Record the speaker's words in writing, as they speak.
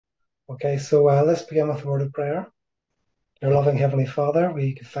Okay, so let's begin with a word of prayer. Our loving Heavenly Father,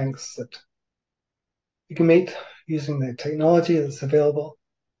 we give thanks that we can meet using the technology that's available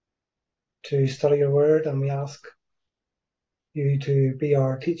to study your word, and we ask you to be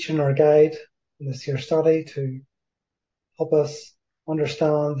our teacher and our guide in this year study, to help us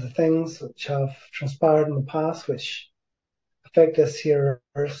understand the things which have transpired in the past, which affect us here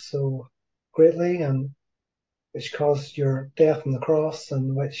on earth so greatly, and which caused your death on the cross,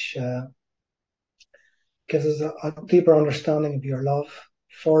 and which gives us a deeper understanding of your love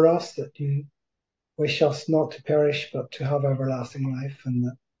for us, that you wish us not to perish but to have everlasting life, and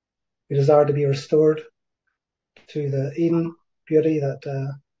that we desire to be restored to the Eden beauty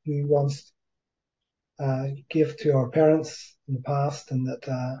that you once gave to our parents in the past, and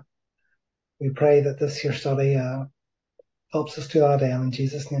that we pray that this year study helps us to that end. In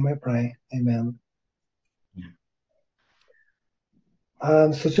Jesus' name I pray. Amen.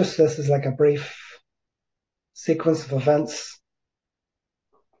 So just this is like a brief sequence of events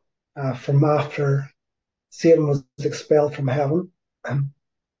from after Satan was expelled from heaven.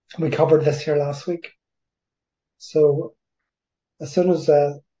 We covered this here last week. So as soon as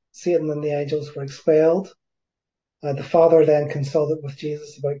Satan and the angels were expelled, the Father then consulted with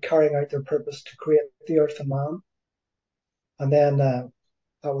Jesus about carrying out their purpose to create the earth and man. And then that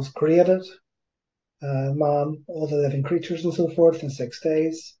was created, man, all the living creatures and so forth, in 6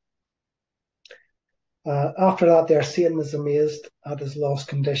 days. After that, there Satan is amazed at his lost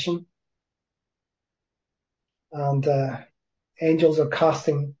condition. And angels are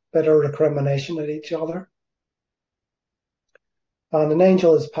casting bitter recrimination at each other. And an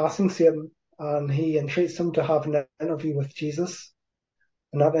angel is passing Satan, and he entreats him to have an interview with Jesus,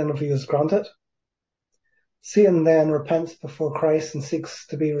 and that interview is granted. Satan then repents before Christ and seeks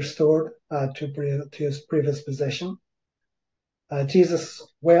to be restored to his previous position. Jesus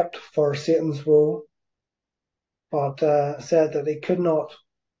wept for Satan's woe, but said that he could not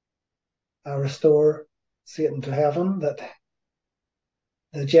restore Satan to heaven, that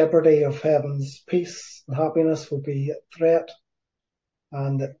the jeopardy of heaven's peace and happiness would be at threat,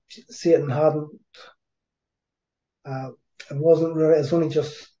 and that Satan hadn't, it wasn't really, it's only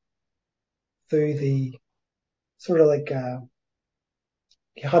just through the sort of like,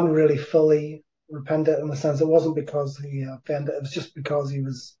 he hadn't really fully repented, in the sense it wasn't because he offended, it was just because he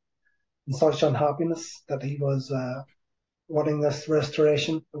was in such unhappiness that he was wanting this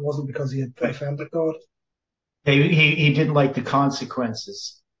restoration. It wasn't because he had offended God. He didn't like the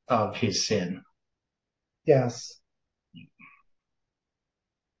consequences of his sin. Yes.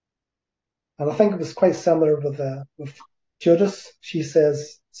 And I think it was quite similar with Judas. She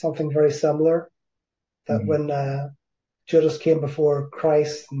says something very similar, that when Judas came before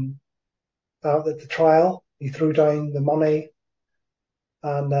Christ and at the trial, he threw down the money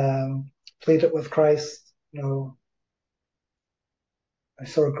and pleaded with Christ, and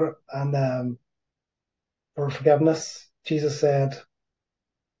for forgiveness. Jesus said,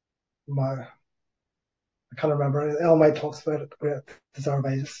 I can't remember. Ellen White talks about it, great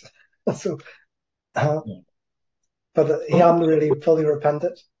desirabilities. So, but he hadn't really fully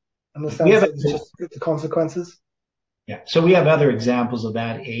repented, in the sense it was just the consequences. Yeah. So we have other examples of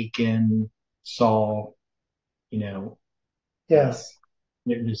that. Achan, Saul, Yes.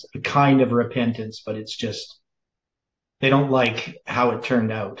 There's a kind of repentance, but it's just, they don't like how it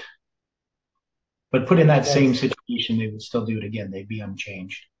turned out. But put in that same situation, they would still do it again. They'd be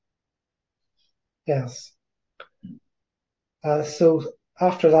unchanged. Yes. So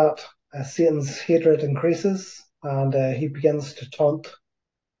after that, Satan's hatred increases, and he begins to taunt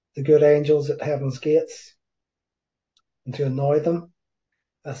the good angels at heaven's gates and to annoy them.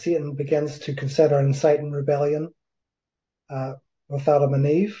 Satan begins to consider inciting rebellion with Adam and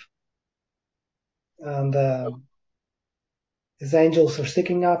Eve, and his angels are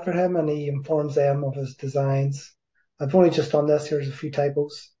seeking after him, and he informs them of his designs. I've only just done this. Here's a few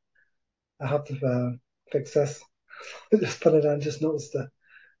typos. I have to fix this. Just put it on. Just noticed that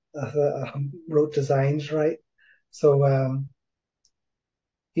I wrote designs right. So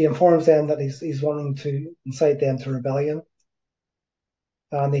he informs them that he's wanting to incite them to rebellion,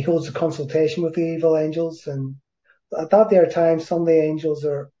 and he holds a consultation with the evil angels. And at that there time, some of the angels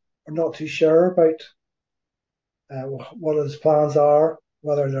are not too sure about what his plans are,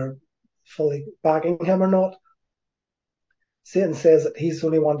 whether they're fully backing him or not. Satan says that he's the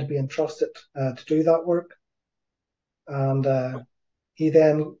only one to be entrusted to do that work, and he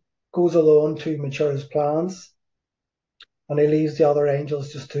then goes alone to mature his plans, and he leaves the other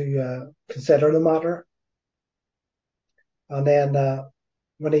angels just to consider the matter. And then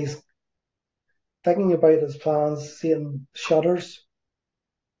when he's thinking about his plans, Satan shudders,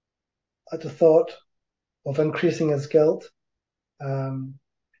 at the thought of increasing his guilt, and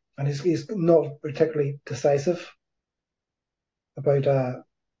he's not particularly decisive about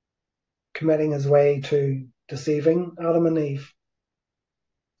committing his way to deceiving Adam and Eve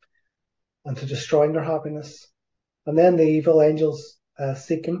and to destroying their happiness. And then the evil angels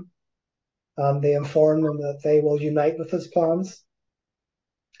seek him, and they inform him that they will unite with his plans.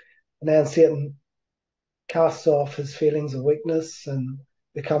 And then Satan casts off his feelings of weakness and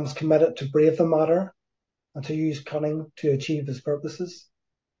becomes committed to brave the matter and to use cunning to achieve his purposes.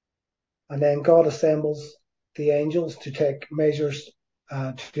 And then God assembles the angels to take measures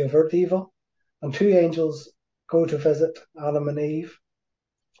to avert the evil. And 2 angels go to visit Adam and Eve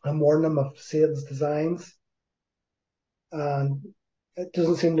and warn them of Satan's designs. And it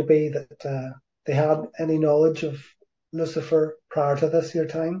doesn't seem to be that they had any knowledge of Lucifer prior to this year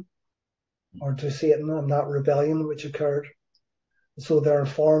time, or to Satan and that rebellion which occurred. So they're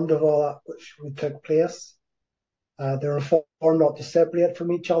informed of all that which took place. They're informed not to separate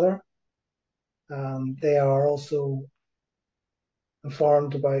from each other. They are also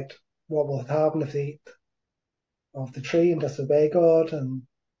informed about what will happen if they eat of the tree and disobey God, and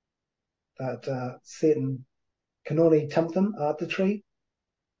that Satan can only tempt them at the tree.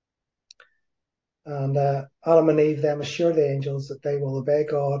 And Adam and Eve then assure the angels that they will obey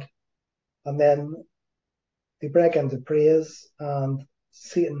God, and then they break into praise, and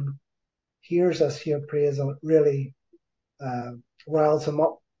Satan hears us hear praise, and it really riles him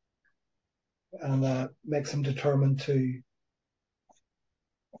up and makes him determined to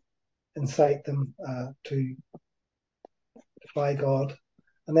incite them to defy God.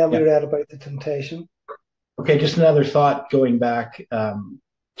 And then we read about the temptation. Okay, just another thought going back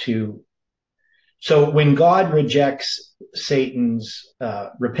to, so when God rejects Satan's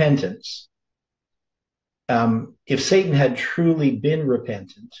repentance, if Satan had truly been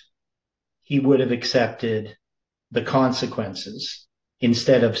repentant, he would have accepted the consequences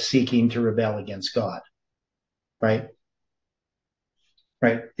instead of seeking to rebel against God, right?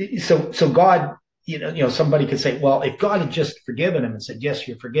 Right. So God, somebody could say, well, if God had just forgiven him and said, yes,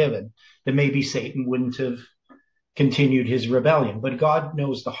 you're forgiven, then maybe Satan wouldn't have continued his rebellion. But God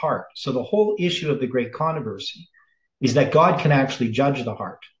knows the heart. So the whole issue of the great controversy is that God can actually judge the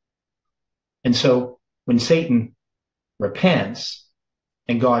heart. And so when Satan repents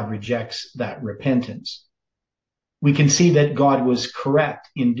and God rejects that repentance, we can see that God was correct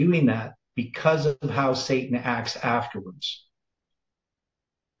in doing that because of how Satan acts afterwards.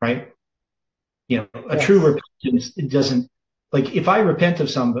 Right? A true repentance, it doesn't, like if I repent of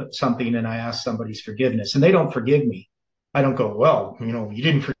something and I ask somebody's forgiveness and they don't forgive me, I don't go, well, you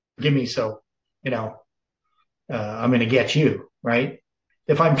didn't forgive me, so, I'm going to get you, right?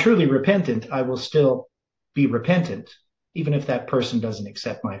 If I'm truly repentant, I will still be repentant, even if that person doesn't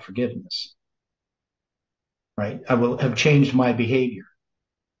accept my forgiveness, right? I will have changed my behavior.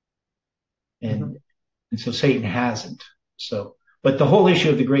 And so Satan hasn't. But the whole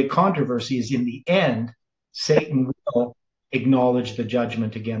issue of the great controversy is, in the end, Satan will acknowledge the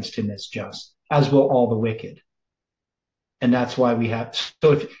judgment against him as just, as will all the wicked. And that's why we have,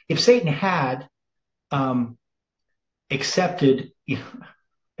 so if Satan had accepted,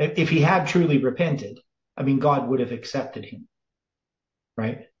 if he had truly repented, God would have accepted him,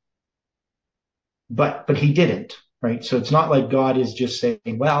 right? But he didn't, right? So it's not like God is just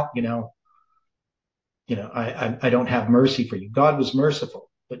saying, well, I don't have mercy for you. God was merciful,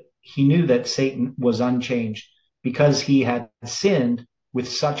 but he knew that Satan was unchanged because he had sinned with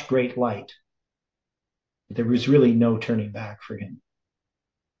such great light. There was really no turning back for him.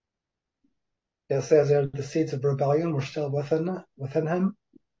 It says there the seeds of rebellion were still within him.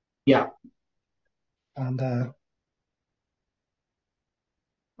 Yeah. And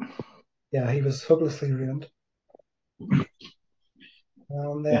he was hopelessly ruined.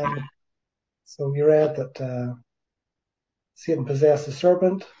 And then, so we read that Satan possessed the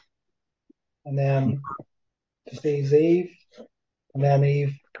serpent, and then deceives Eve, and then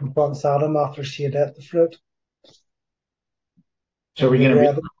Eve confronts Adam after she had ate the fruit. So we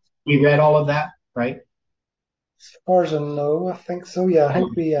read all of that, right? As far as I know, I think so. Yeah, I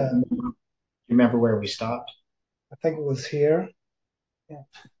think we. You remember where we stopped? I think it was here. Yeah.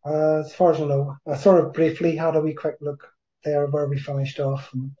 As far as I know, I sort of briefly had a wee quick look there where we finished off.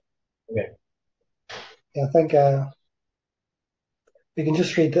 Okay. Yeah, I think we can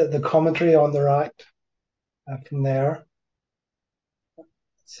just read the commentary on the act from there.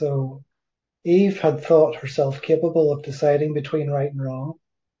 So Eve had thought herself capable of deciding between right and wrong.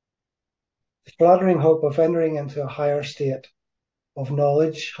 The flattering hope of entering into a higher state of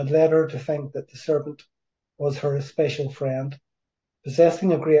knowledge had led her to think that the serpent was her especial friend.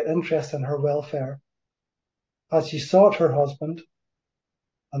 possessing a great interest in her welfare. As she sought her husband,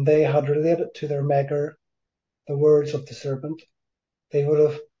 and they had related to their Maker the words of the serpent, they would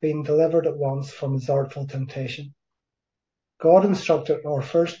have been delivered at once from his artful temptation. God instructed our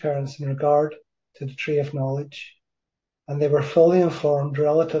first parents in regard to the tree of knowledge, and they were fully informed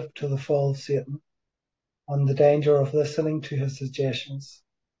relative to the fall of Satan and the danger of listening to his suggestions.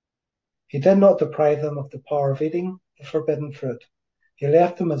 He did not deprive them of the power of eating the forbidden fruit. He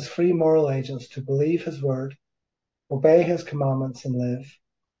left them as free moral agents to believe his word, obey his commandments and live,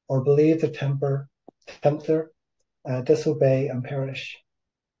 or believe the tempter, disobey and perish.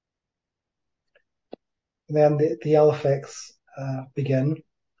 And then the ill effects begin.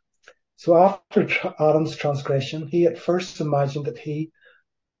 So after Adam's transgression, he at first imagined that he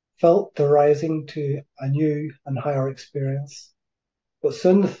felt the rising to a new and higher experience. But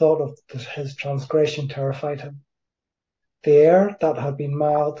soon the thought of his transgression terrified him. The air that had been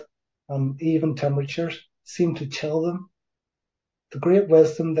mild and even temperatures seemed to chill them. The great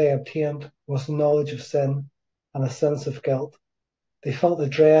wisdom they obtained was the knowledge of sin and a sense of guilt. They felt the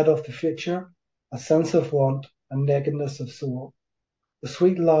dread of the future, a sense of want and nakedness of soul. The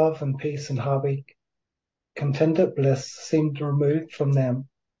sweet love and peace and happy, contented bliss seemed removed from them,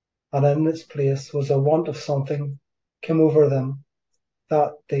 and in its place was a want of something came over them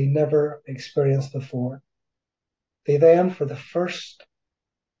that they never experienced before. They then for the first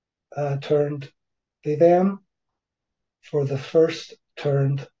turned, is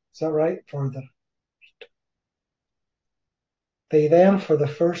that right? They then for the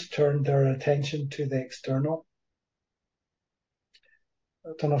first turned their attention to the external. I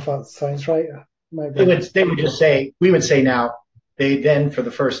don't know if that sounds right. They would just say, we would say now, they then for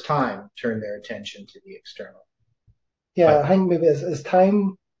the first time turned their attention to the external. Yeah, I think maybe is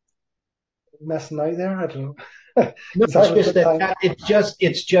time messing out there? I don't know. No, it's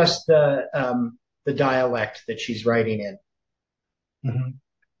just the dialect that she's writing in. Mm-hmm.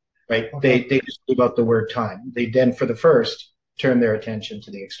 Right? Okay. They just leave out the word time. They then for the first turn their attention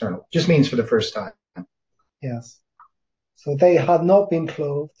to the external. Just means for the first time. Yes. So they had not been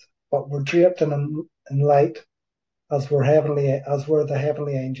clothed, but were draped in light, as were the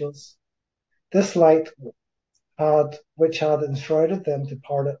heavenly angels. This light which had enshrouded them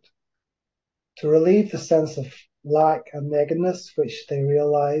departed. To relieve the sense of lack and nakedness which they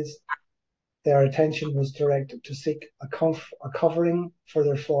realized, their attention was directed to seek a covering for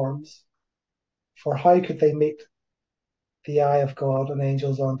their forms. For how could they meet the eye of God and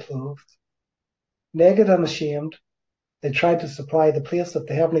angels unclothed? Naked and ashamed, they tried to supply the place of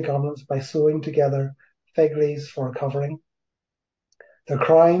the heavenly garments by sewing together fig leaves for a covering. Their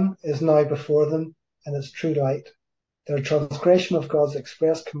crime is now before them in its true light. Their transgression of God's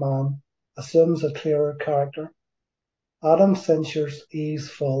express command assumes a clearer character. Adam censures Eve's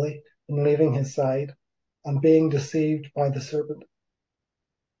folly in leaving his side and being deceived by the serpent.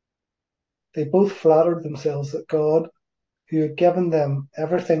 They both flattered themselves that God, who had given them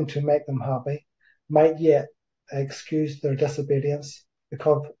everything to make them happy, might yet excuse their disobedience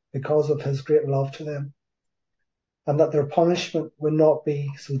because of his great love to them, and that their punishment would not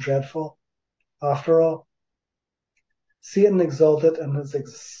be so dreadful. After all, Satan exulted in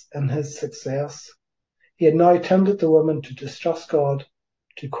his success. He had now tempted the woman to distrust God,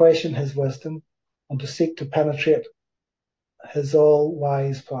 to question his wisdom, and to seek to penetrate his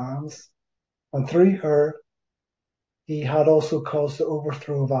all-wise plans. And through her, he had also caused the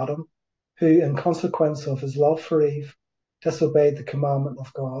overthrow of Adam, who, in consequence of his love for Eve, disobeyed the commandment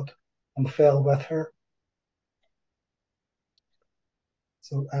of God and fell with her.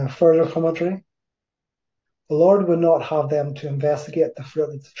 So, further commentary. The Lord would not have them to investigate the fruit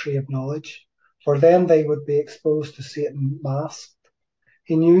of the tree of knowledge, for then they would be exposed to Satan masked.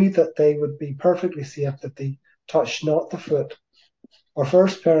 He knew that they would be perfectly safe that they touched not the fruit. Our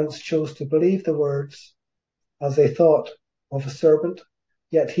first parents chose to believe the words, as they thought, of a serpent,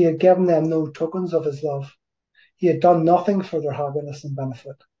 yet he had given them no tokens of his love. He had done nothing for their happiness and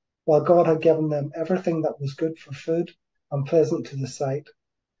benefit, while God had given them everything that was good for food and pleasant to the sight.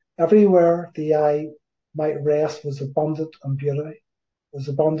 Everywhere the eye might rest was abundance and beauty.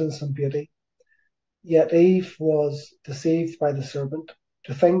 Yet Eve was deceived by the serpent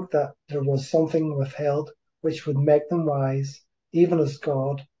to think that there was something withheld which would make them wise, even as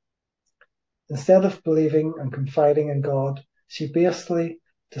God. Instead of believing and confiding in God, she basely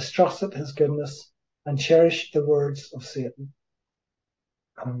distrusted his goodness and cherished the words of Satan.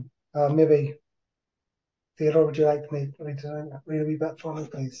 Maybe, Theodore, would you like me to read a wee bit for me,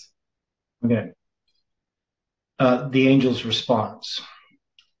 please? Okay. The angel's response.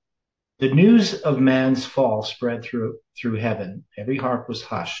 The news of man's fall spread through heaven. Every heart was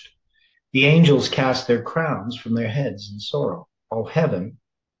hushed. The angels cast their crowns from their heads in sorrow. All heaven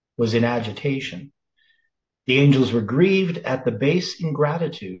was in agitation. The angels were grieved at the base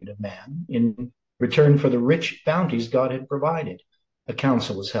ingratitude of man in return for the rich bounties God had provided. A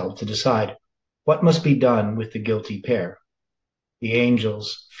council was held to decide what must be done with the guilty pair. The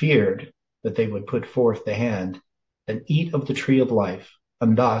angels feared that they would put forth the hand and eat of the tree of life,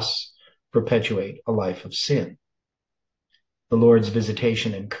 and thus perpetuate a life of sin. The Lord's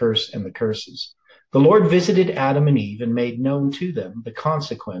visitation and the curses. The Lord visited Adam and Eve and made known to them the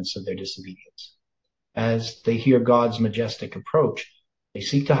consequence of their disobedience. As they hear God's majestic approach, they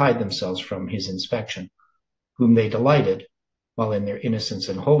seek to hide themselves from his inspection, whom they delighted, while in their innocence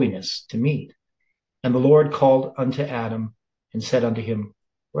and holiness, to meet. And the Lord called unto Adam and said unto him,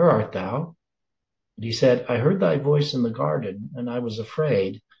 Where art thou? And he said, I heard thy voice in the garden, and I was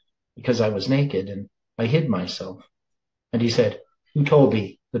afraid, because I was naked, and I hid myself. And he said, Who told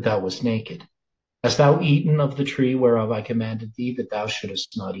thee that thou wast naked? Hast thou eaten of the tree whereof I commanded thee that thou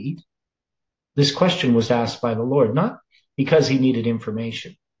shouldest not eat? This question was asked by the Lord, not because he needed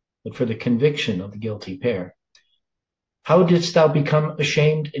information, but for the conviction of the guilty pair. How didst thou become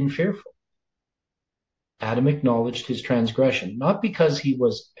ashamed and fearful? Adam acknowledged his transgression, not because he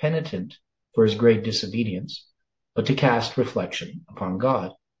was penitent for his great disobedience, but to cast reflection upon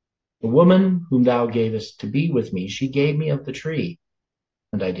God. The woman whom thou gavest to be with me, she gave me of the tree,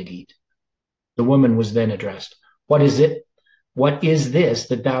 and I did eat. The woman was then addressed. What is it? What is this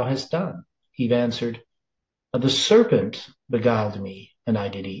that thou hast done? Eve answered, The serpent beguiled me, and I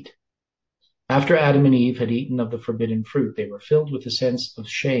did eat. After Adam and Eve had eaten of the forbidden fruit, they were filled with a sense of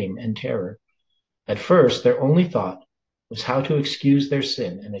shame and terror. At first, their only thought was how to excuse their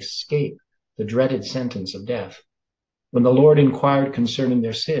sin and escape the dreaded sentence of death. When the Lord inquired concerning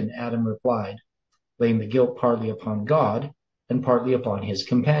their sin, Adam replied, laying the guilt partly upon God and partly upon his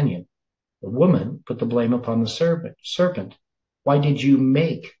companion. The woman put the blame upon the serpent. Why did you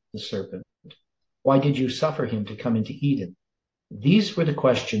make the serpent? Why did you suffer him to come into Eden? These were the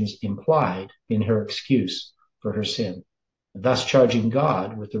questions implied in her excuse for her sin, thus charging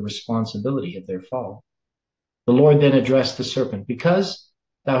God with the responsibility of their fall. The Lord then addressed the serpent, Because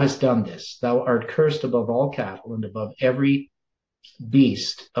thou hast done this, thou art cursed above all cattle and above every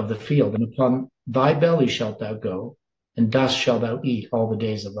beast of the field, and upon thy belly shalt thou go, and dust shalt thou eat all the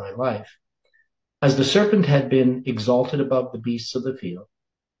days of thy life. As the serpent had been exalted above the beasts of the field,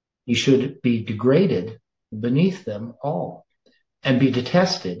 he should be degraded beneath them all, and be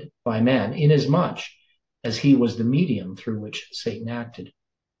detested by man, inasmuch as he was the medium through which Satan acted.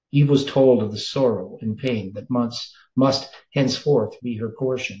 Eve was told of the sorrow and pain that must henceforth be her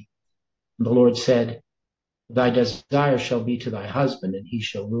portion. And the Lord said, Thy desire shall be to thy husband, and he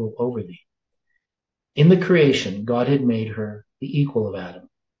shall rule over thee. In the creation, God had made her the equal of Adam.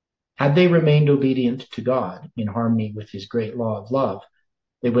 Had they remained obedient to God, in harmony with his great law of love,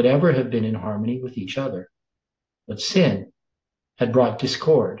 they would ever have been in harmony with each other. But sin had brought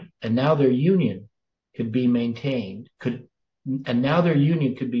discord, and now their union could be maintained, and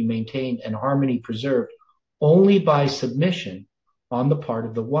harmony preserved only by submission on the part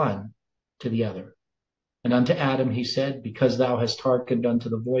of the one to the other. And unto Adam he said, Because thou hast hearkened unto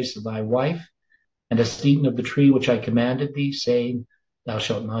the voice of thy wife, and hast eaten of the tree which I commanded thee, saying, Thou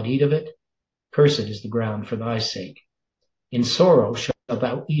shalt not eat of it, cursed is the ground for thy sake. In sorrow shalt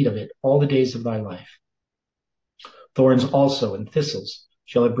thou eat of it all the days of thy life. Thorns also and thistles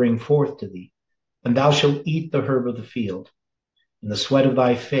shall it bring forth to thee, and thou shalt eat the herb of the field. In the sweat of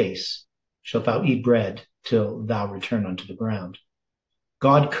thy face shalt thou eat bread till thou return unto the ground.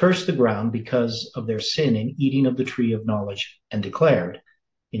 God cursed the ground because of their sin in eating of the tree of knowledge, and declared,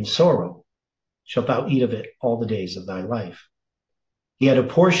 In sorrow shalt thou eat of it all the days of thy life. He had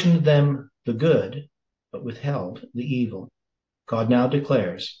apportioned them the good, but withheld the evil. God now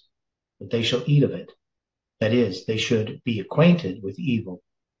declares that they shall eat of it. That is, they should be acquainted with evil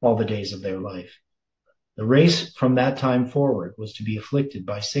all the days of their life. The race from that time forward was to be afflicted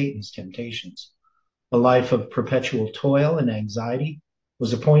by Satan's temptations. A life of perpetual toil and anxiety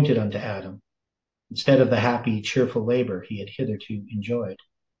was appointed unto Adam, instead of the happy, cheerful labor he had hitherto enjoyed.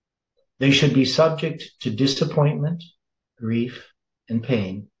 They should be subject to disappointment, grief, and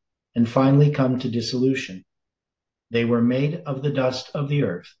pain, and finally come to dissolution. They were made of the dust of the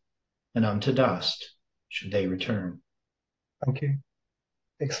earth, and unto dust should they return. Thank you.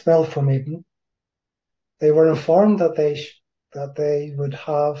 Expelled from Eden. They were informed that they would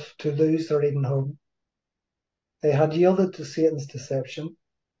have to lose their Eden home. They had yielded to Satan's deception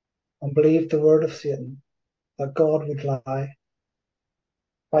and believed the word of Satan, that God would lie.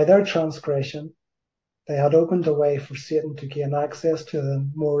 By their transgression, they had opened a way for Satan to gain access to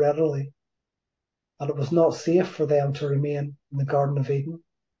them more readily, and it was not safe for them to remain in the Garden of Eden.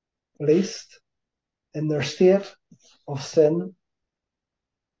 Lest, in their state of sin,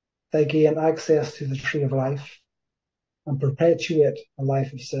 they gain access to the tree of life and perpetuate a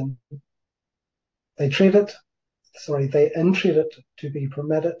life of sin. They entreated to be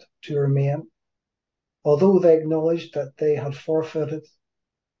permitted to remain, although they acknowledged that they had forfeited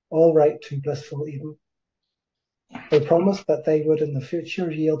all right to blissful Eden. They promised that they would in the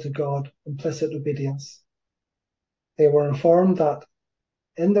future yield to God implicit obedience. They were informed that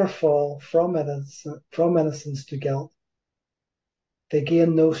in their fall from innocence to guilt, they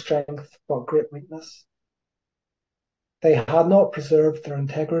gained no strength but great weakness. They had not preserved their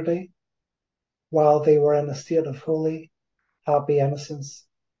integrity while they were in a state of holy, happy innocence,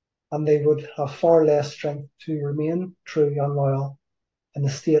 and they would have far less strength to remain true and loyal in a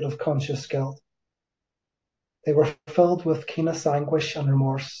state of conscious guilt. They were filled with keenest anguish and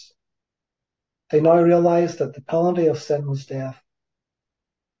remorse. They now realized that the penalty of sin was death.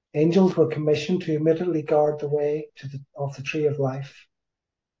 Angels were commissioned to immediately guard the way of the tree of life.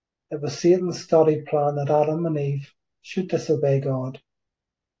 It was Satan's studied plan that Adam and Eve should disobey God,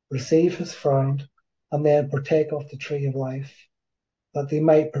 receive his frown, and then partake of the tree of life, that they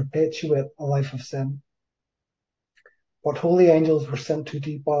might perpetuate a life of sin. But holy angels were sent to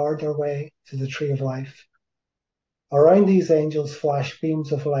debar their way to the tree of life. Around these angels flashed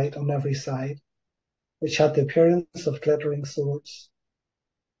beams of light on every side, which had the appearance of glittering swords.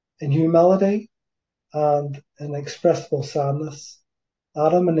 In humility and inexpressible sadness,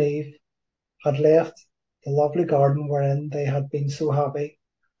 Adam and Eve had left the lovely garden wherein they had been so happy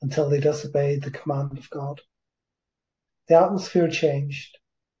until they disobeyed the command of God. The atmosphere changed.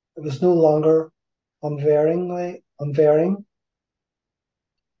 It was no longer unvarying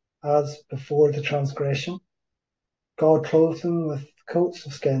as before the transgression. God clothed them with coats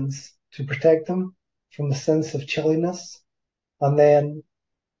of skins to protect them from the sense of chilliness and then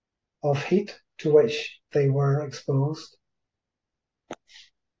of heat to which they were exposed.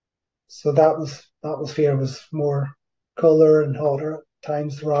 So that atmosphere was more cooler and hotter at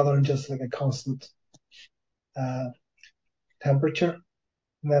times rather than just like a constant temperature.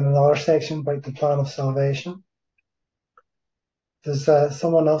 And then another section about the plan of salvation. Does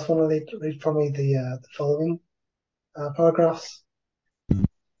someone else want to read for me the following paragraphs?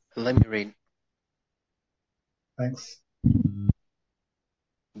 Let me read. Thanks.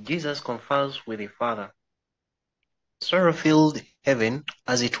 Jesus confers with the Father. Sorrow filled heaven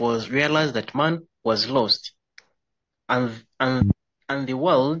as it was realized that man was lost, and the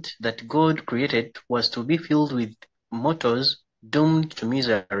world that God created was to be filled with mortals doomed to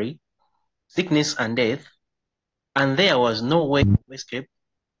misery, sickness, and death, and there was no way of escape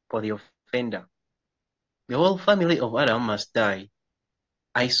for the offender. The whole family of Adam must die.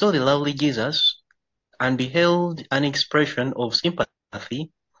 I saw the lovely Jesus and beheld an expression of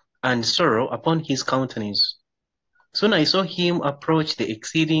sympathy and sorrow upon his countenance. Soon I saw him approach the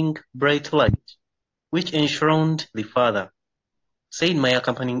exceeding bright light, which enshrouded the Father. Said my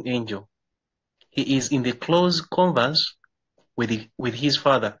accompanying angel, he is in the close converse with his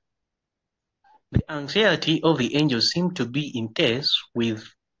Father. The anxiety of the angel seemed to be intense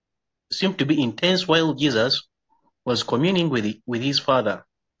while Jesus was communing with his Father.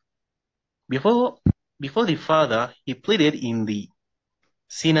 Before the Father, he pleaded in the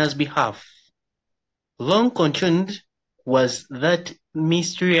sinner's behalf. Long continued was that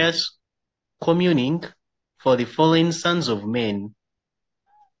mysterious communing for the fallen sons of men.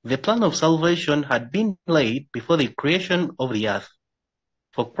 The plan of salvation had been laid before the creation of the earth,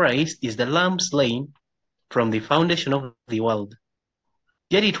 for Christ is the Lamb slain from the foundation of the world.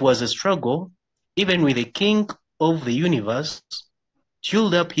 Yet it was a struggle, even with the King of the universe, to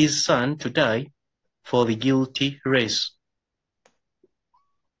yield up his Son to die for the guilty race.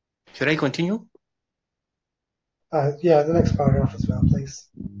 Should I continue? Yeah, the next paragraph as well, please.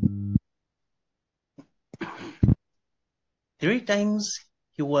 3 times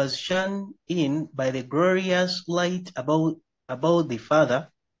he was shone in by the glorious light about the Father,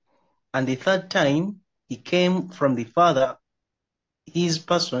 and the 3rd time he came from the Father, his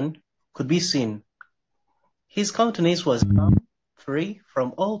person could be seen. His countenance was calm, free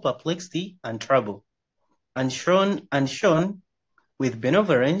from all perplexity and trouble, and shone with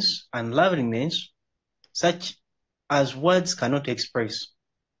benevolence and loveliness, such as words cannot express.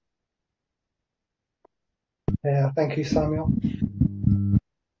 Thank you, Samuel.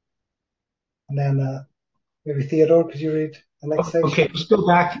 And then maybe Theodore, could you read the next section? Okay, let's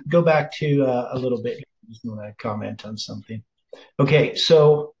go back to a little bit. I just want to comment on something. Okay,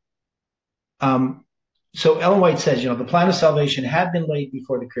 so Ellen White says, the plan of salvation had been laid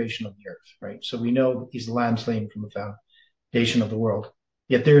before the creation of the earth, right? So we know he's the lamb slain from the foundation of the world.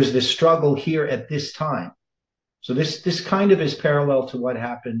 Yet there's this struggle here at this time. So this kind of is parallel to what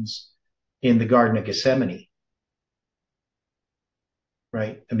happens in the Garden of Gethsemane,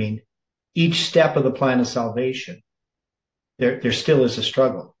 right? I mean, each step of the plan of salvation, there still is a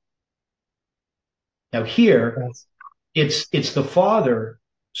struggle. Now here, it's the Father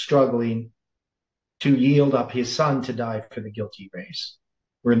struggling to yield up his Son to die for the guilty race.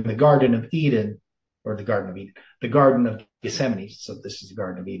 We're in the Garden of Eden, or the Garden of Gethsemane. So this is the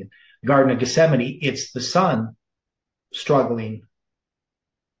Garden of Eden. The Garden of Gethsemane, it's the Son struggling,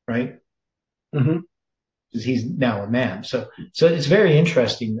 right? Mm-hmm. Because he's now a man. So it's very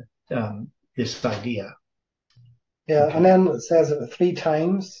interesting, this idea. Yeah, okay. And then it says it 3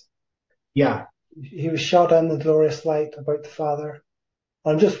 times. Yeah. He was shot in the glorious light about the Father.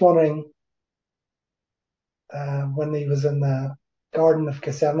 I'm just wondering, when he was in the Garden of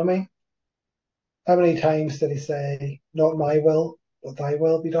Gethsemane, how many times did he say, "Not my will, but thy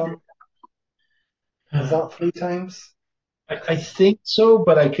will be done"? Was that 3 times? I think so,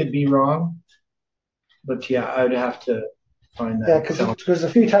 but I could be wrong. But yeah, I would have to find that. Yeah, because there's a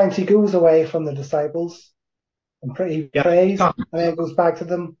few times he goes away from the disciples and he prays, and then goes back to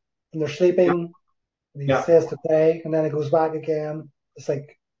them, and they're sleeping. And he says to pray, and then it goes back again. It's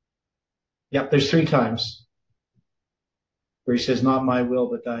like... Yep, there's 3 times where he says, "Not my will,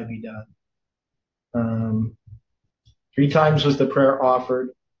 but thy be done." 3 times was the prayer offered,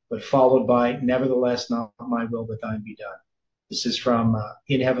 but followed by, "Nevertheless, not my will, but thine be done." This is from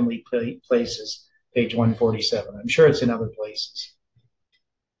In Heavenly Places, page 147. I'm sure it's in other places.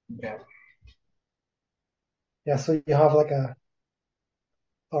 Okay. Yeah, so you have like a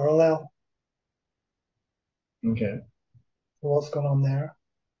parallel. Okay. So what's going on there?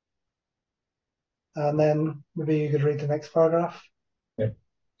 And then maybe you could read the next paragraph. Okay.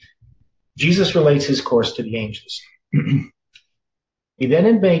 Jesus relates his course to the angels. He then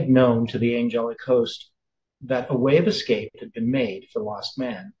had made known to the angelic host that a way of escape had been made for lost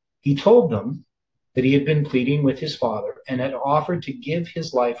man. He told them that he had been pleading with his Father and had offered to give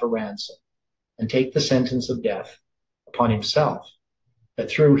his life a ransom and take the sentence of death upon himself, that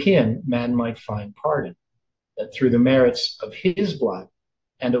through him man might find pardon, that through the merits of his blood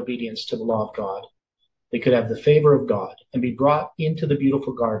and obedience to the law of God, they could have the favor of God and be brought into the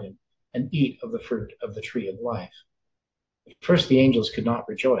beautiful garden and eat of the fruit of the tree of life. At first the angels could not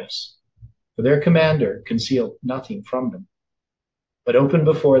rejoice, for their commander concealed nothing from them, but opened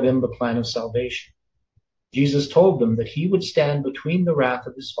before them the plan of salvation. Jesus told them that he would stand between the wrath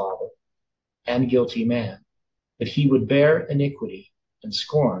of his Father and guilty man, that he would bear iniquity and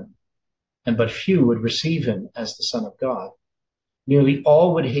scorn, and but few would receive him as the Son of God. Nearly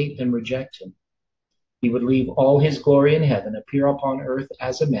all would hate and reject him. He would leave all his glory in heaven, appear upon earth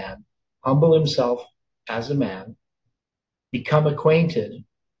as a man, humble himself as a man, become acquainted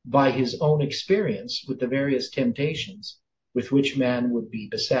by his own experience with the various temptations with which man would be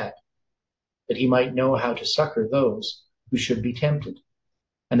beset, that he might know how to succor those who should be tempted,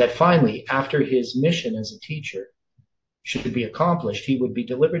 and that finally, after his mission as a teacher should be accomplished, he would be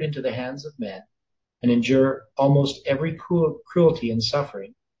delivered into the hands of men and endure almost every cruelty and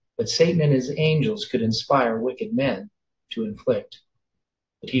suffering that Satan and his angels could inspire wicked men to inflict,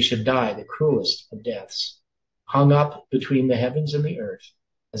 that he should die the cruelest of deaths, hung up between the heavens and the earth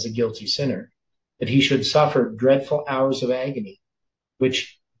as a guilty sinner, that he should suffer dreadful hours of agony,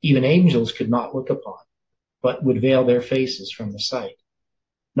 which even angels could not look upon, but would veil their faces from the sight.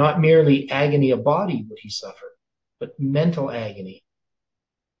 Not merely agony of body would he suffer, but mental agony,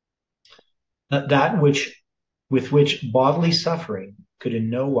 that with which bodily suffering could in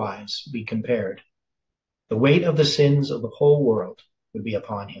no wise be compared. The weight of the sins of the whole world would be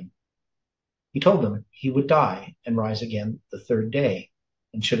upon him. He told them he would die and rise again the 3rd day,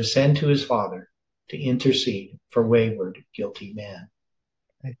 and should ascend to his Father to intercede for wayward, guilty man.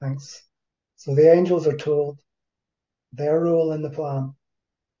 Okay, thanks. So the angels are told their role in the plan.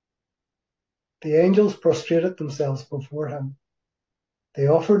 The angels prostrated themselves before him. They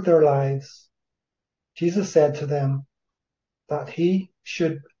offered their lives. Jesus said to them that he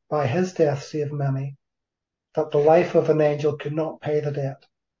should by his death save many, that the life of an angel could not pay the debt.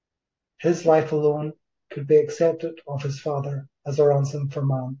 His life alone could be accepted of his Father as a ransom for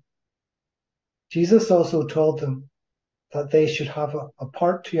man. Jesus also told them that they should have a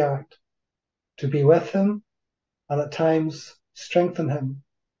part to act, to be with him and at times strengthen him,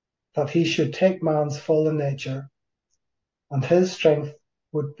 that he should take man's fallen nature, and his strength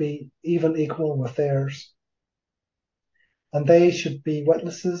would be even equal with theirs. and they should be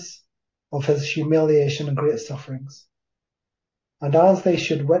witnesses of his humiliation and great sufferings. And as they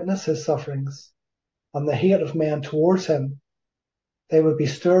should witness his sufferings and the hate of men towards him, they would be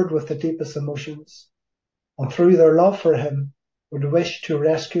stirred with the deepest emotions, and through their love for him would wish to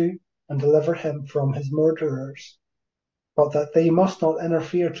rescue and deliver him from his murderers, but that they must not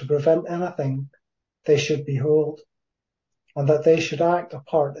interfere to prevent anything they should behold, and that they should act a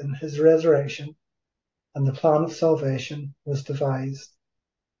part in his resurrection, and the plan of salvation was devised,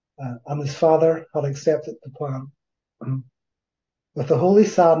 and his Father had accepted the plan. With a holy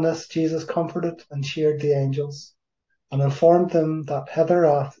sadness, Jesus comforted and cheered the angels, and informed them that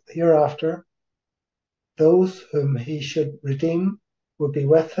hereafter those whom he should redeem would be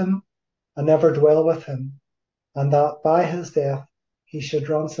with him and ever dwell with him, and that by his death he should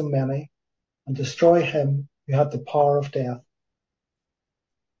ransom many and destroy him who had the power of death.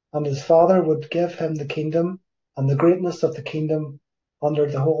 And his Father would give him the kingdom and the greatness of the kingdom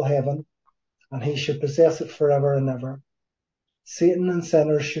under the whole heaven, and he should possess it forever and ever. Satan and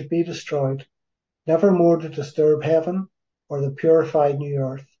sinners should be destroyed, never more to disturb heaven or the purified new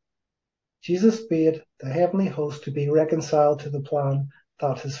earth. Jesus bade the heavenly host to be reconciled to the plan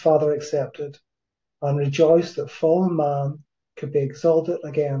that his Father accepted, and rejoiced that fallen man could be exalted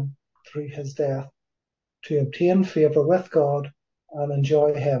again through his death, to obtain favour with God and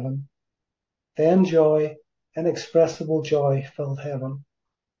enjoy heaven. Then joy, inexpressible joy, filled heaven,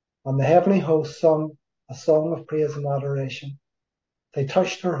 and the heavenly host sung a song of praise and adoration. They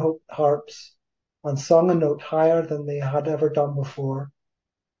touched their harps and sung a note higher than they had ever done before,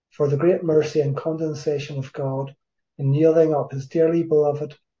 for the great mercy and condescension of God in yielding up his dearly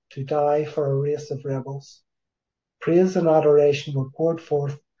beloved to die for a race of rebels. Praise and adoration were poured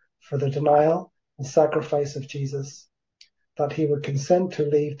forth for the denial and sacrifice of Jesus, that he would consent to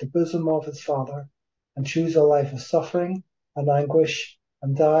leave the bosom of his Father and choose a life of suffering and anguish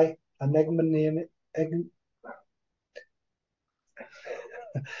and die an ignominious,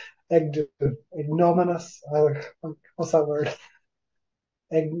 what's that word?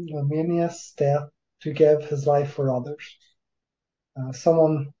 Ignominious death to give his life for others.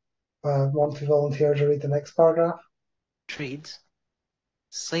 Someone want to volunteer to read the next paragraph? Reads,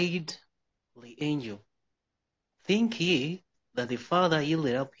 said the angel, think ye that the Father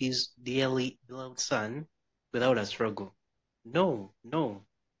yielded up his dearly beloved Son without a struggle? No, no.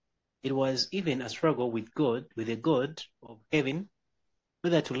 It was even a struggle with God, with the God of heaven,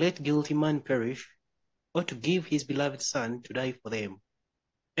 whether to let guilty man perish or to give his beloved Son to die for them.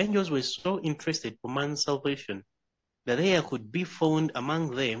 Angels were so interested for man's salvation that there could be found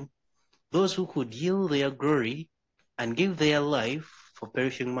among them those who could yield their glory and give their life for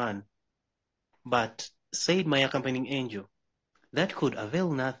perishing man. But, said my accompanying angel, that could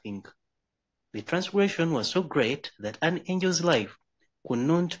avail nothing. The transgression was so great that an angel's life could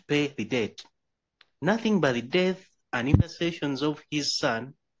not pay the debt. Nothing but the death and intercessions of his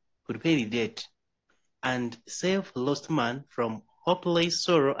Son could pay the debt, and save lost man from hopeless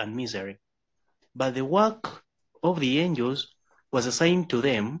sorrow and misery. But the work of the angels was assigned to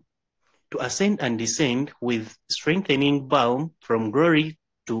them to ascend and descend with strengthening balm from glory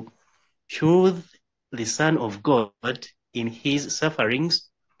to soothe the Son of God in his sufferings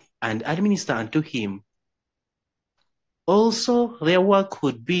and administer unto him. Also, their work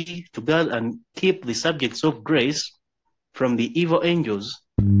would be to guard and keep the subjects of grace from the evil angels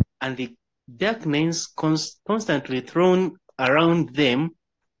and the darkness constantly thrown around them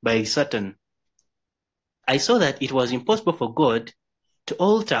by Satan. I saw that it was impossible for God to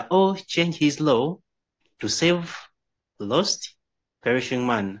alter or change his law to save lost, perishing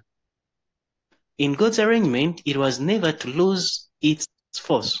man. In God's arrangement, it was never to lose its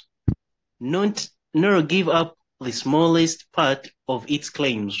force, nor give up the smallest part of its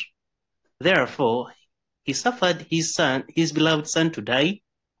claims. Therefore, he suffered his beloved Son to die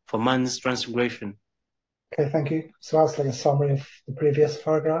for man's transgression. Okay, thank you. So that's like a summary of the previous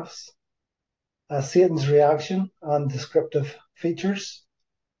paragraphs. Satan's reaction and descriptive features.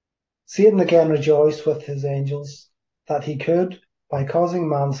 Satan again rejoiced with his angels that he could, by causing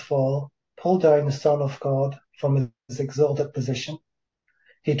man's fall, pull down the Son of God from his exalted position.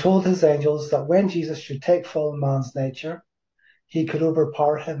 He told his angels that when Jesus should take fallen man's nature, he could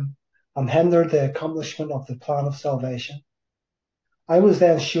overpower him and hinder the accomplishment of the plan of salvation. I was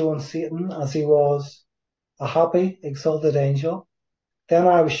then shown Satan as he was, a happy, exalted angel. Then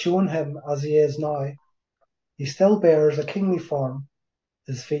I was shown him as he is now. He still bears a kingly form.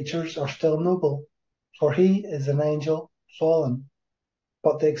 His features are still noble, for he is an angel fallen.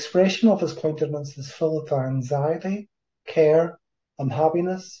 But the expression of his countenance is full of anxiety, care,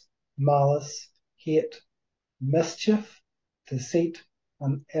 unhappiness, malice, hate, mischief, deceit,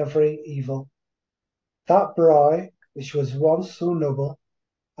 and every evil. That brow, which was once so noble,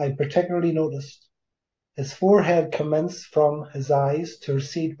 I particularly noticed. His forehead commenced from his eyes to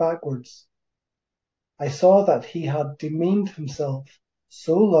recede backwards. I saw that he had demeaned himself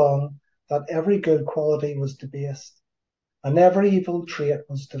so long that every good quality was debased, and every evil trait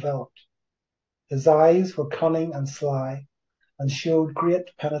was developed. His eyes were cunning and sly, and showed great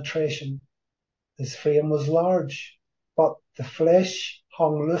penetration. His frame was large, but the flesh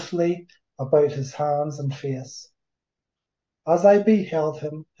hung loosely about his hands and face. As I beheld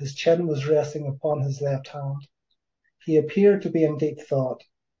him, his chin was resting upon his left hand. He appeared to be in deep thought.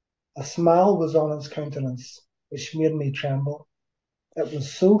 A smile was on his countenance, which made me tremble. It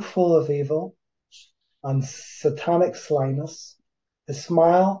was so full of evil and satanic slyness. His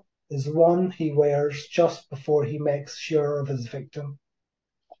smile is one he wears just before he makes sure of his victim.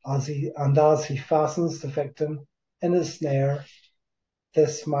 As he fastens the victim in his snare,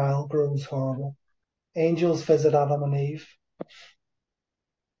 this smile grows horrible. Angels visit Adam and Eve.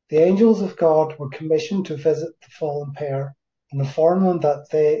 The angels of God were commissioned to visit the fallen pair and inform them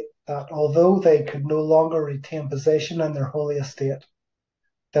that although they could no longer retain possession in their holy estate,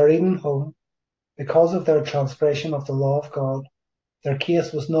 their Eden home, because of their transgression of the law of God, their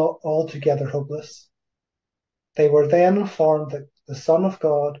case was not altogether hopeless. They were then informed that the Son of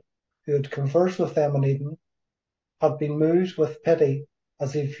God, who had conversed with them in Eden, had been moved with pity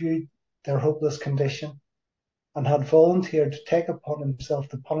as he viewed their hopeless condition, and had volunteered to take upon himself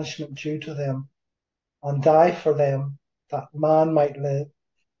the punishment due to them, and die for them, that man might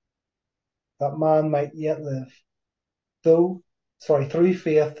yet live, through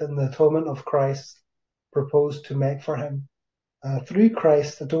faith in the atonement of Christ proposed to make for him. Through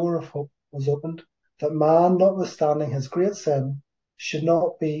Christ, the door of hope was opened, that man, notwithstanding his great sin, should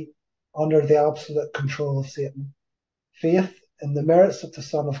not be under the absolute control of Satan. Faith in the merits of the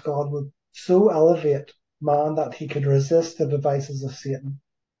Son of God would so elevate man that he could resist the devices of Satan.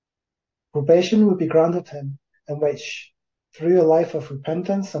 Probation would be granted him, in which, through a life of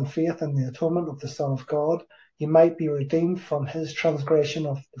repentance and faith in the atonement of the Son of God, he might be redeemed from his transgression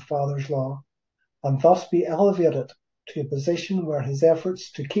of the Father's law, and thus be elevated to a position where his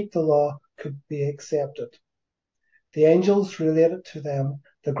efforts to keep the law could be accepted. The angels related to them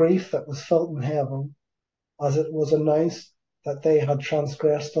the grief that was felt in heaven, as it was announced that they had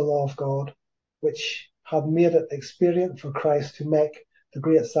transgressed the law of God, which had made it expedient for Christ to make the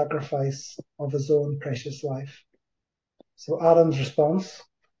great sacrifice of his own precious life. So Adam's response: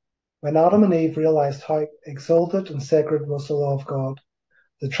 when Adam and Eve realized how exalted and sacred was the law of God,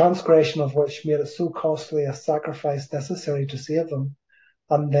 the transgression of which made it so costly a sacrifice necessary to save them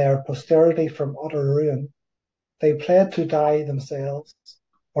and their posterity from utter ruin, they pled to die themselves,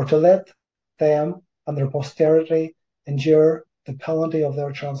 or to let them and their posterity endure the penalty of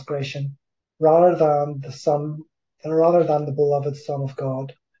their transgression, rather than the beloved Son of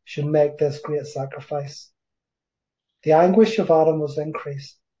God should make this great sacrifice. The anguish of Adam was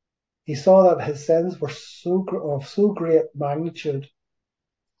increased. He saw that his sins were of so great magnitude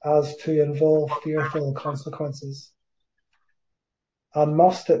as to involve fearful consequences. And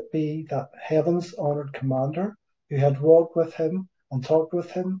must it be that heaven's honoured commander, who had walked with him and talked with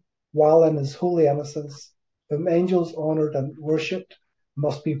him while in his holy innocence, whom angels honoured and worshipped,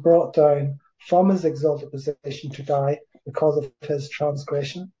 must be brought down from his exalted position to die because of his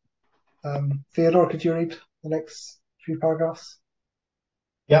transgression? Theodore, could you read the next few paragraphs?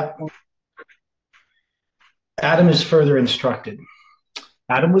 Yeah. Adam is further instructed.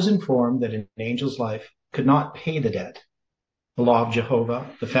 Adam was informed that an angel's life could not pay the debt. The law of Jehovah,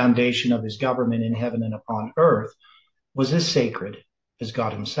 the foundation of his government in heaven and upon earth, was as sacred as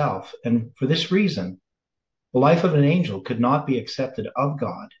God himself, and for this reason, the life of an angel could not be accepted of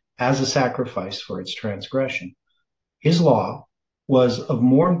God as a sacrifice for its transgression. His law was of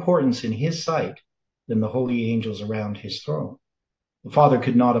more importance in his sight than the holy angels around his throne. The Father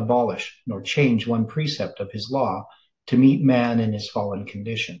could not abolish nor change one precept of his law to meet man in his fallen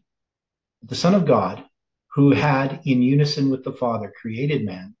condition. The Son of God, who had in unison with the Father created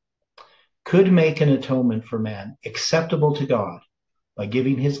man, could make an atonement for man acceptable to God by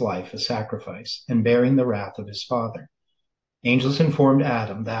giving his life a sacrifice and bearing the wrath of his Father. Angels informed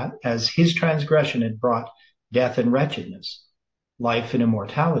Adam that, as his transgression had brought death and wretchedness, life and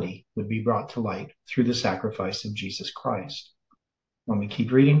immortality would be brought to light through the sacrifice of Jesus Christ. Want me to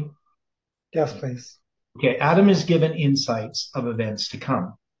keep reading? Yes, please. Okay, Adam is given insights of events to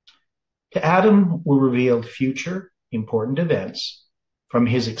come. To Adam were revealed future important events, from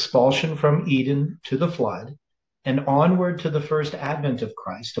his expulsion from Eden to the flood, and onward to the first advent of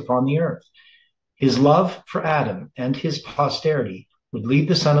Christ upon the earth. His love for Adam and his posterity would lead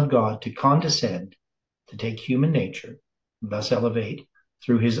the Son of God to condescend, to take human nature, and thus elevate,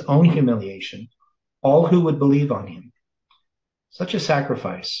 through his own humiliation, all who would believe on him. Such a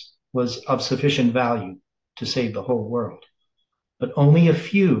sacrifice was of sufficient value to save the whole world, but only a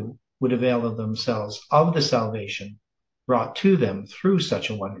few would avail of themselves of the salvation brought to them through such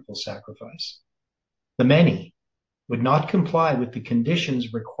a wonderful sacrifice. The many would not comply with the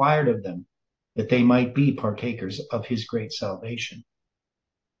conditions required of them that they might be partakers of his great salvation.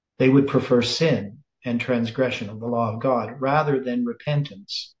 They would prefer sin and transgression of the law of God rather than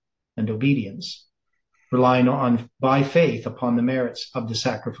repentance and obedience, relying by faith upon the merits of the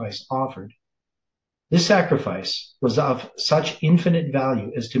sacrifice offered. This sacrifice was of such infinite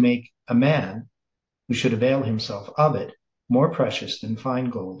value as to make a man who should avail himself of it more precious than fine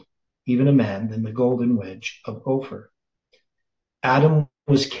gold, even a man than the golden wedge of Ophir. Adam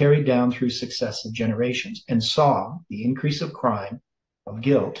was carried down through successive generations and saw the increase of crime, of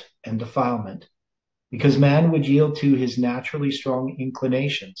guilt, and defilement, because man would yield to his naturally strong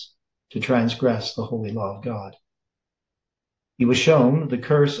inclinations to transgress the holy law of God. He was shown the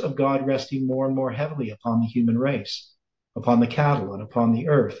curse of God resting more and more heavily upon the human race, upon the cattle, and upon the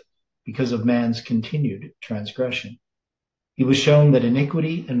earth, because of man's continued transgression. He was shown that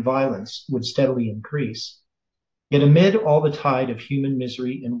iniquity and violence would steadily increase. Yet amid all the tide of human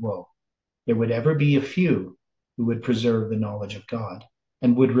misery and woe, there would ever be a few who would preserve the knowledge of God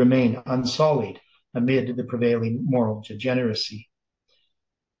and would remain unsullied amid the prevailing moral degeneracy.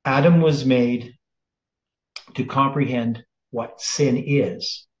 Adam was made to comprehend what sin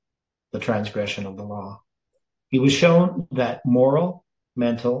is, the transgression of the law. He was shown that moral,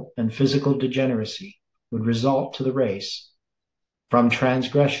 mental, and physical degeneracy would result to the race from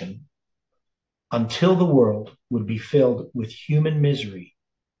transgression until the world would be filled with human misery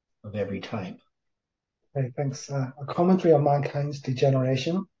of every type. Okay, thanks. A commentary on mankind's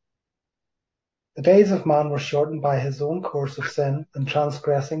degeneration. The days of man were shortened by his own course of sin and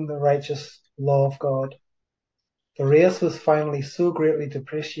transgressing the righteous law of God. The race was finally so greatly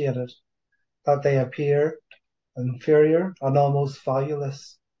depreciated that they appeared inferior and almost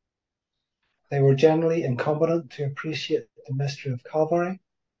valueless. They were generally incompetent to appreciate the mystery of Calvary,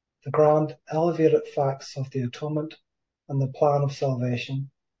 the grand elevated facts of the atonement and the plan of salvation,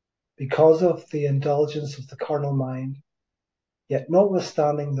 because of the indulgence of the carnal mind. Yet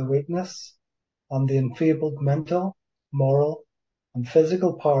notwithstanding the weakness and the enfeebled mental, moral, and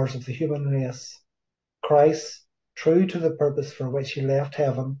physical powers of the human race, Christ, true to the purpose for which he left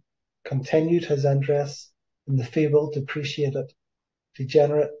heaven, continued his interest in the feeble, depreciated,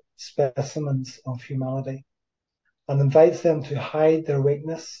 degenerate specimens of humanity, and invites them to hide their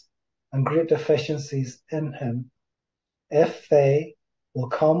weakness and great deficiencies in him. If they will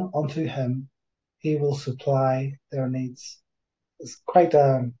come unto him, he will supply their needs. It's quite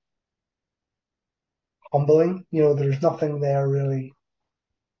humbling. There's nothing there really,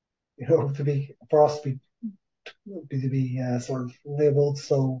 for us to be sort of labeled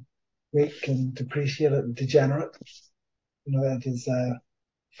so weak and depreciated and degenerate. It is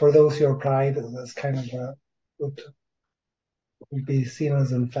for those who are proud, it's kind of would be seen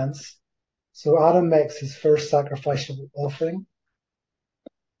as an offense. So Adam makes his first sacrificial offering.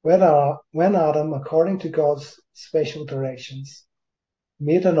 When Adam, according to God's special directions,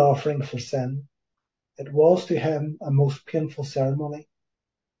 made an offering for sin, it was to him a most painful ceremony.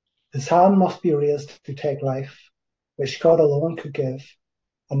 His hand must be raised to take life, which God alone could give,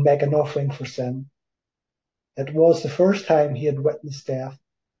 and make an offering for sin. It was the first time he had witnessed death.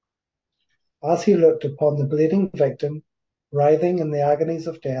 As he looked upon the bleeding victim, writhing in the agonies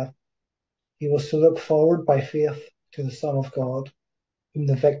of death, he was to look forward by faith to the Son of God, whom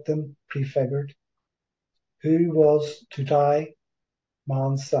the victim prefigured, who was to die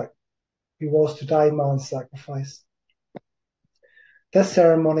man's sacrifice. This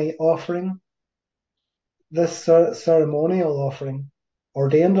ceremonial offering,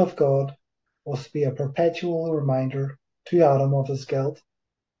 ordained of God, was to be a perpetual reminder to Adam of his guilt,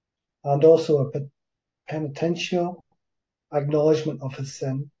 and also a penitential acknowledgement of his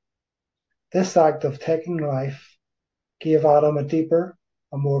sin. This act of taking life gave Adam a deeper,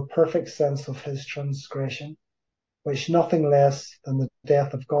 a more perfect sense of his transgression, which nothing less than the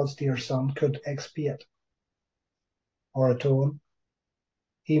death of God's dear Son could expiate or atone.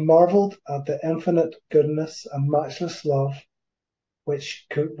 He marveled at the infinite goodness and matchless love which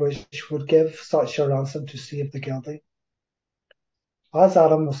would give such a ransom to save the guilty. As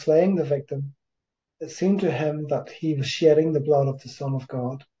Adam was slaying the victim, it seemed to him that he was shedding the blood of the Son of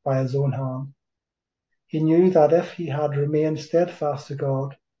God by his own hand. He knew that if he had remained steadfast to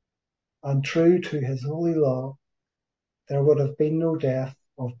God, and true to his holy law, there would have been no death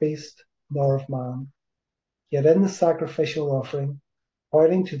of beast nor of man. Yet in the sacrificial offering,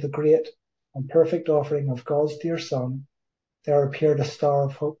 pointing to the great and perfect offering of God's dear Son, there appeared a star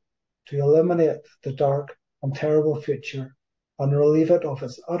of hope to illuminate the dark and terrible future and relieve it of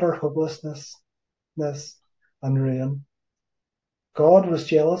its utter hopelessness and ruin. God was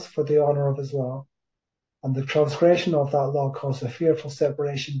jealous for the honor of his law, and the transgression of that law caused a fearful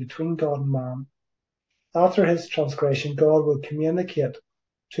separation between God and man. After his transgression, God will communicate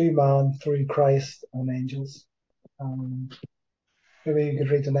to man through Christ and angels. Maybe you could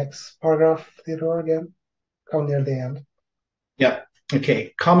read the next paragraph, Theodore, again. Come near the end. Yeah.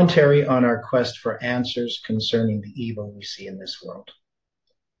 Okay. Commentary on our quest for answers concerning the evil we see in this world.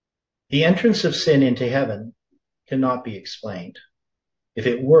 The entrance of sin into heaven cannot be explained. If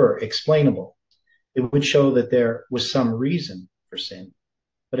it were explainable, it would show that there was some reason for sin.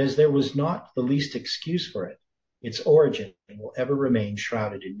 But as there was not the least excuse for it, its origin will ever remain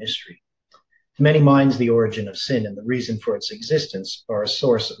shrouded in mystery. To many minds, the origin of sin and the reason for its existence are a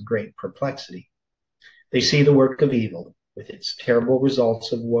source of great perplexity. They see the work of evil with its terrible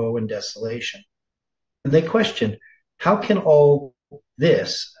results of woe and desolation. And they question, how all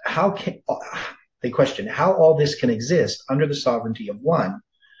this can exist under the sovereignty of one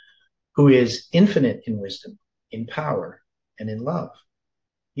who is infinite in wisdom, in power, and in love.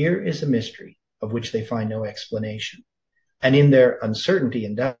 Here is a mystery of which they find no explanation. And in their uncertainty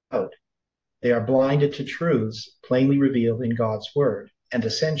and doubt, they are blinded to truths plainly revealed in God's word and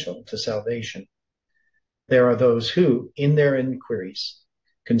essential to salvation. There are those who, in their inquiries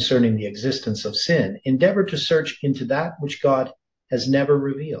concerning the existence of sin, endeavor to search into that which God has never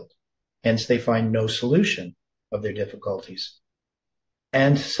revealed. Hence, they find no solution of their difficulties.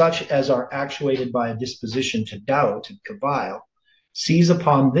 And such as are actuated by a disposition to doubt and cavil, seize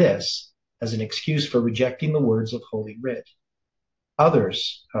upon this as an excuse for rejecting the words of Holy Writ.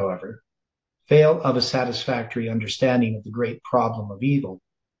 Others, however, fail of a satisfactory understanding of the great problem of evil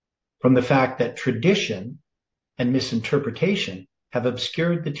from the fact that tradition and misinterpretation have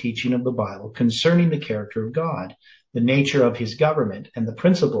obscured the teaching of the Bible concerning the character of God, the nature of his government, and the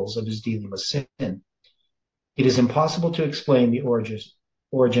principles of his dealing with sin. It is impossible to explain the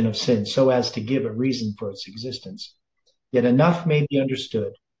origin of sin so as to give a reason for its existence. Yet enough may be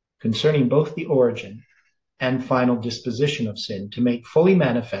understood concerning both the origin and final disposition of sin to make fully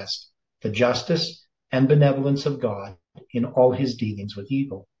manifest the justice and benevolence of God in all his dealings with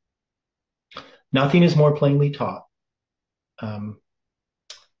evil. Nothing is more plainly taught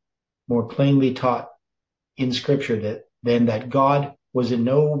in Scripture than that God was in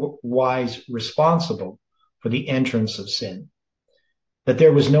no wise responsible for the entrance of sin, that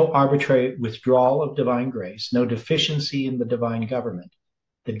there was no arbitrary withdrawal of divine grace, no deficiency in the divine government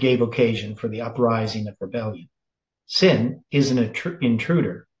that gave occasion for the uprising of rebellion. Sin is an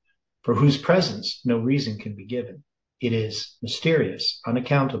intruder for whose presence no reason can be given. It is mysterious,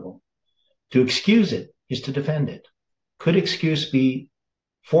 unaccountable. To excuse it is to defend it. Could excuse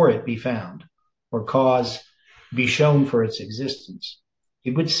for it be found, or cause be shown for its existence,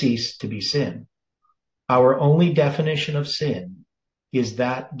 it would cease to be sin. Our only definition of sin is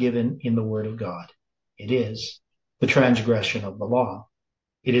that given in the Word of God. It is the transgression of the law.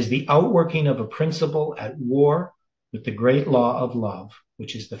 It is the outworking of a principle at war with the great law of love,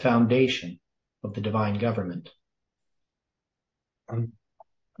 which is the foundation of the divine government.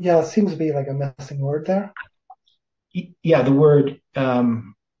 Yeah, it seems to be like a missing word there. Yeah, the word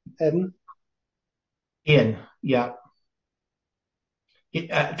In. Yeah.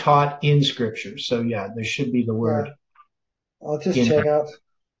 Taught in Scripture. So yeah, there should be the word. Yeah. I'll just check out.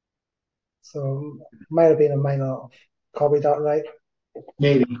 So it might have been a minor copy that right.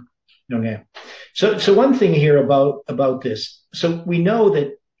 Maybe. Okay. So one thing here about this. So we know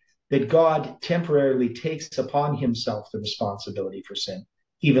that God temporarily takes upon himself the responsibility for sin,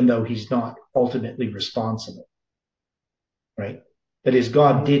 even though he's not ultimately responsible. Right? That is,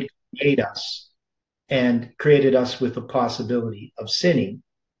 God did create us and created us with the possibility of sinning,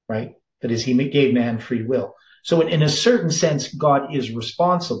 right? That is, he gave man free will. So in a certain sense, God is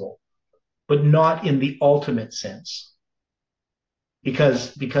responsible, but not in the ultimate sense,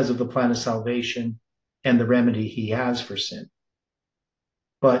 because of the plan of salvation and the remedy he has for sin.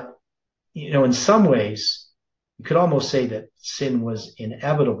 But, in some ways, you could almost say that sin was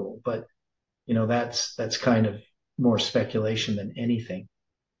inevitable, but, that's kind of more speculation than anything.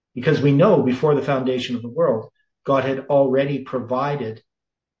 Because we know before the foundation of the world, God had already provided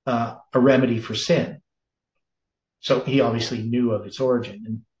a remedy for sin. So he obviously knew of its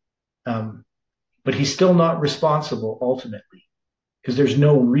origin. But he's still not responsible ultimately. because there's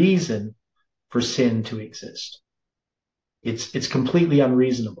no reason for sin to exist. It's completely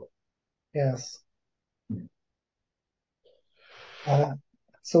unreasonable. Yes.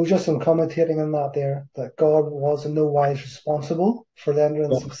 So just in commentating on that there, that God was in no wise responsible for the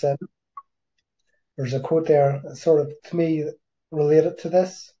entrance of sin. There's a quote there that sort of, to me, related to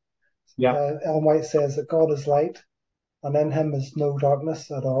this. Yeah. Ellen White says that God is light, and in him is no darkness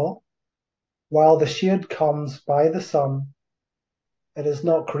at all. While the shade comes by the sun, it is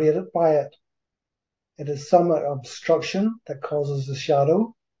not created by it. It is some obstruction that causes the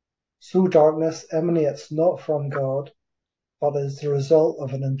shadow. So darkness emanates not from God, but is the result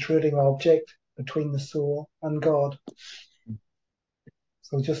of an intruding object between the soul and God.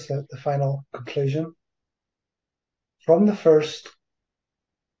 So just the final conclusion. From the first,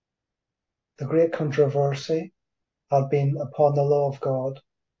 the great controversy had been upon the law of God.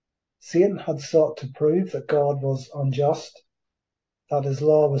 Satan had sought to prove that God was unjust, that his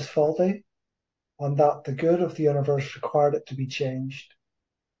law was faulty, and that the good of the universe required it to be changed.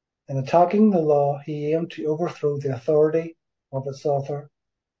 In attacking the law, he aimed to overthrow the authority of its author.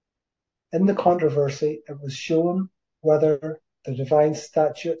 In the controversy, it was shown whether the divine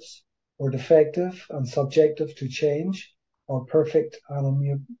statutes were defective and subjective to change, or perfect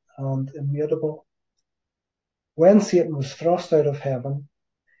and immutable. When Satan was thrust out of heaven,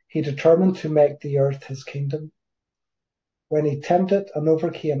 he determined to make the earth his kingdom. When he tempted and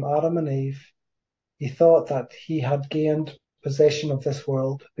overcame Adam and Eve, he thought that he had gained possession of this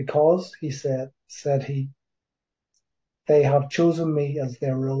world because, he said he, they have chosen me as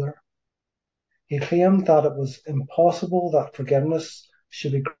their ruler. He claimed that it was impossible that forgiveness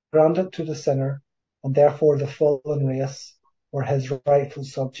should be granted to the sinner, and therefore the fallen race were his rightful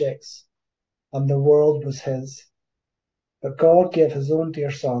subjects, and the world was his. But God gave his own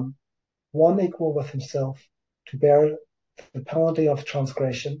dear Son, one equal with himself, to bear the penalty of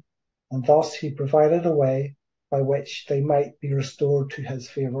transgression, and thus he provided a way by which they might be restored to his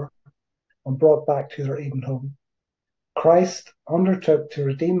favour and brought back to their Eden home. Christ undertook to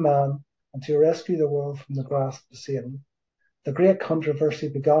redeem man and to rescue the world from the grasp of Satan. The great controversy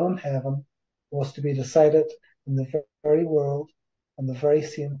begun in heaven was to be decided in the very world and the very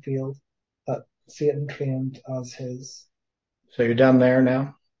same field that Satan claimed as his. So you're done there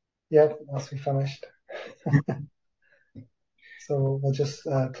now? Yep, that's we finished. So we'll just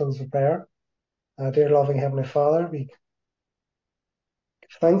close with prayer. Dear loving Heavenly Father, we give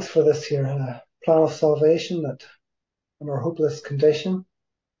thanks for this here plan of salvation that in our hopeless condition,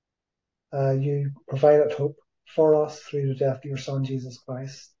 you provided hope for us through the death of your Son, Jesus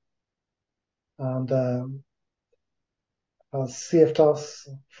Christ, and has saved us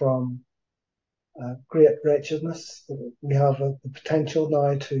from great wretchedness. We have the potential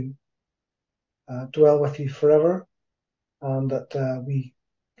now to dwell with you forever, and that we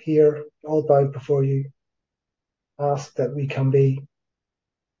here, all bowed before you, ask that we can be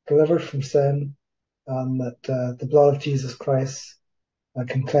delivered from sin, and that the blood of Jesus Christ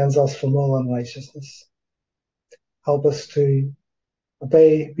can cleanse us from all unrighteousness. Help us to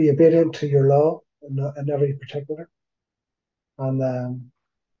be obedient to your law in every particular. And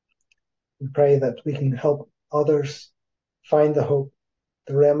we pray that we can help others find the hope,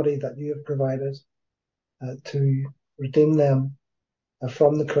 the remedy that you have provided to redeem them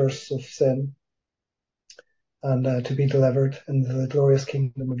from the curse of sin, and to be delivered into the glorious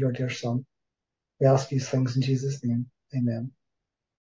kingdom of your dear Son. We ask these things in Jesus' name. Amen.